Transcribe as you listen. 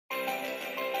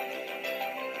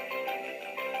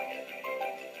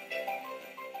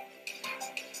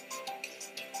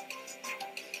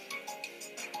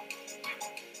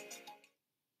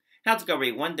How's it going,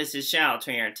 everyone? This is Shao,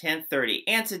 trainer 1030,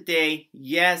 and today,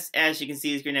 yes, as you can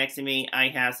see screen next to me, I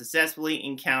have successfully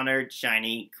encountered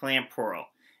shiny Clamperl.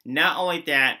 Not only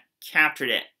that, captured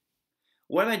it.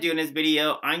 What I'm going to do in this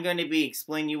video, I'm going to be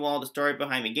explaining you all the story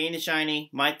behind me getting the shiny,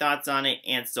 my thoughts on it,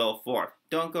 and so forth.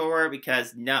 Don't go worry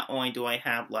because not only do I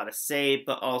have a lot to say,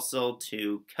 but also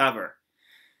to cover.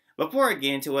 Before I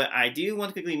get into it, I do want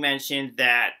to quickly mention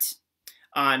that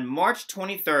on March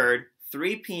 23rd,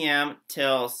 3 p.m.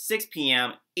 till 6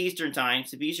 p.m. Eastern Time,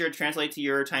 so be sure to translate to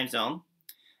your time zone.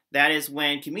 That is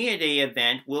when Community Day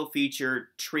event will feature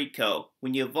Trico.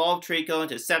 When you evolve Trico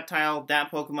into Sceptile,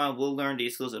 that Pokemon will learn the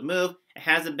exclusive move. It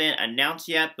hasn't been announced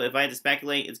yet, but if I had to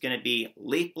speculate, it's going to be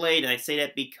Leaf Blade, and I say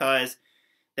that because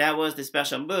that was the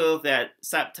special move that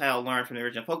Sceptile learned from the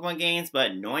original Pokemon games,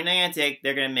 but knowing Niantic,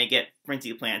 they're going to make it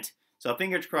Frenzy Plant. So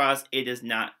fingers crossed, it does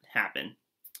not happen.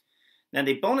 Now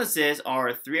the bonuses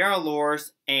are 3-hour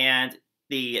lures and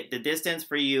the distance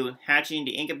for you hatching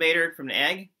the incubator from the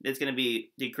egg is going to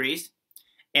be decreased.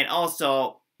 And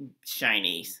also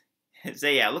shinies. So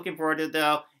yeah, looking forward to it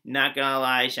though. Not gonna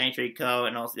lie, Shiny Trico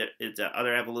and also its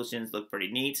other evolutions look pretty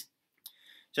neat.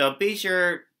 So be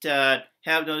sure to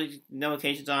have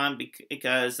notifications on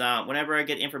because whenever I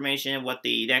get information what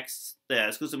the next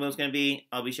exclusive move is going to be,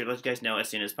 I'll be sure to let you guys know as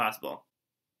soon as possible.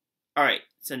 Alright,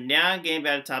 so now getting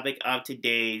back to the topic of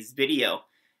today's video.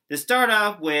 To start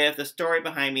off with the story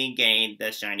behind me getting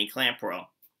the shiny Clamperl.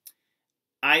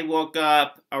 I woke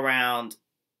up around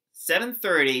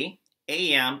 7:30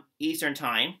 a.m. Eastern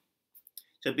Time.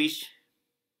 So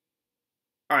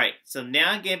Alright, so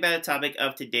now getting back to the topic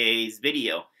of today's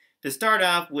video. To start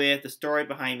off with the story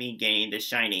behind me getting the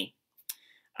shiny.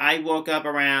 I woke up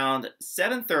around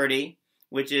 7:30,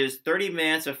 which is 30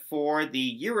 minutes before the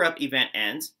Europe event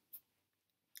ends.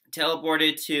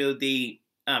 Teleported to the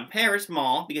Paris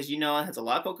Mall because you know it has a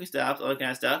lot of Pokestops, all that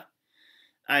kind of stuff.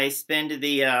 I spent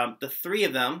the 3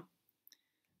 of them,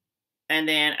 and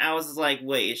then I was like,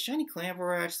 "Wait, is Shiny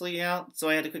Clamperl actually out?" So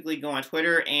I had to quickly go on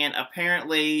Twitter, and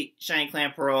apparently Shiny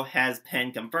Clamperl has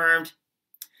been confirmed.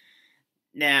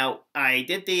 Now I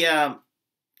did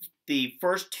the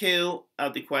first 2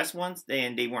 of the quest ones,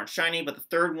 and they weren't shiny, but the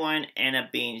third one ended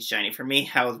up being shiny for me.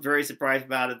 I was very surprised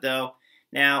about it though.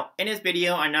 Now, in this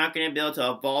video, I'm not going to be able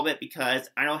to evolve it because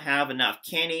I don't have enough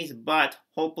candies, but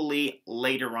hopefully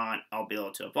later on I'll be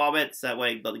able to evolve it, so that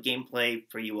way I'll build a gameplay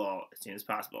for you all as soon as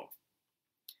possible.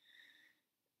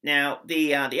 Now,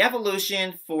 the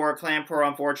evolution for Clamperl,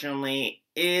 unfortunately,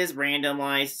 is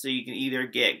randomized, so you can either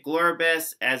get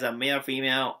Gloribus as a male or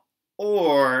female,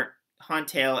 or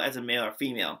Huntail as a male or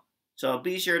female. So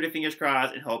be sure to fingers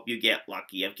crossed and hope you get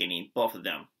lucky of getting both of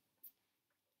them.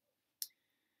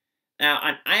 Now,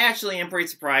 I actually am pretty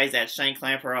surprised that Shiny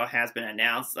Clamperl has been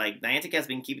announced. Like, Niantic has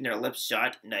been keeping their lips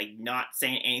shut and, like, not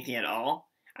saying anything at all.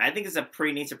 I think it's a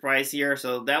pretty neat surprise here,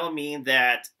 so that will mean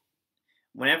that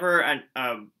whenever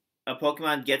a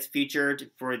Pokemon gets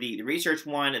featured for the research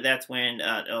one, that's when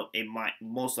it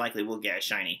most likely will get a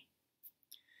shiny.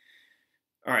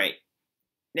 Alright.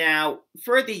 Now,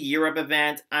 for the Europe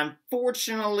event,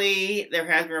 unfortunately, there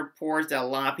has been reports that a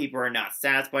lot of people are not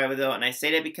satisfied with it, and I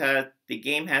say that because the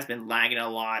game has been lagging a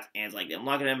lot, and it's like they're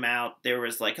logging them out. There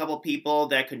was like a couple people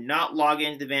that could not log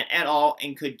into the event at all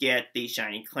and could get the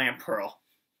shiny Clamperl.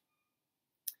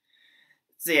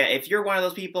 So yeah, if you're one of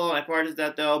those people, I apologize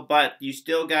that though, but you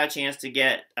still got a chance to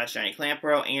get a shiny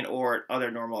Clamperl and or other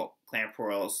normal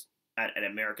Clamperls at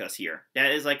America's here.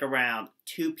 That is like around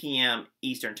 2 p.m.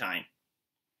 Eastern Time.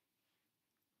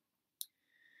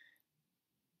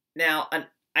 Now,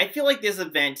 I feel like this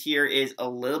event here is a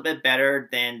little bit better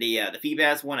than the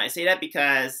Feebas one. I say that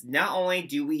because not only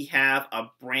do we have a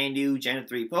brand new Gen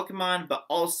 3 Pokemon, but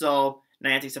also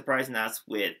Niantic surprising us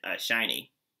with a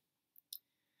shiny.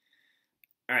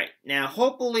 Alright, now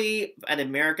hopefully at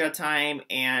America time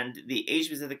and the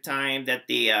Asia Pacific time that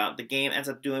the game ends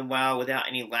up doing well without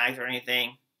any lags or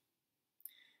anything.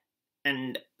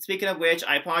 And speaking of which,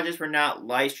 I apologize for not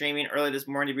live streaming early this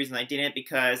morning. The reason I didn't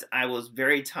because I was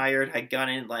very tired. I got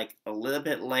in like a little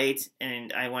bit late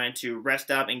and I wanted to rest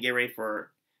up and get ready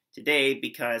for today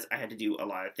because I had to do a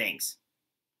lot of things.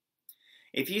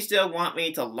 If you still want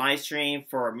me to live stream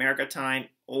for America time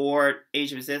or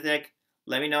Asia Pacific,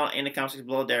 let me know in the comments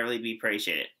below. That really be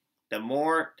appreciated. The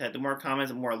more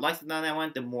comments, the more likes on that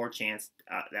one, the more chance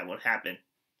that will happen.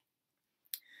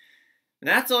 And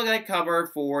that's all I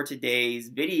covered for today's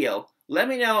video. Let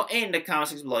me know in the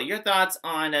comments below your thoughts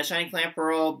on Shiny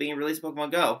Clamperl being released in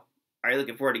Pokemon Go. Are you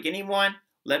looking forward to getting one?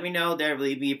 Let me know. That would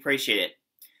really be appreciated.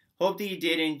 Hope that you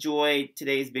did enjoy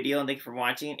today's video, and thank you for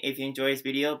watching. If you enjoyed this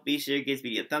video, be sure to give this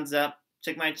video a thumbs up.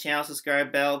 Check my channel,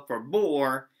 subscribe bell for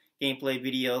more gameplay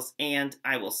videos, and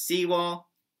I will see you all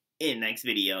in the next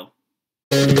video.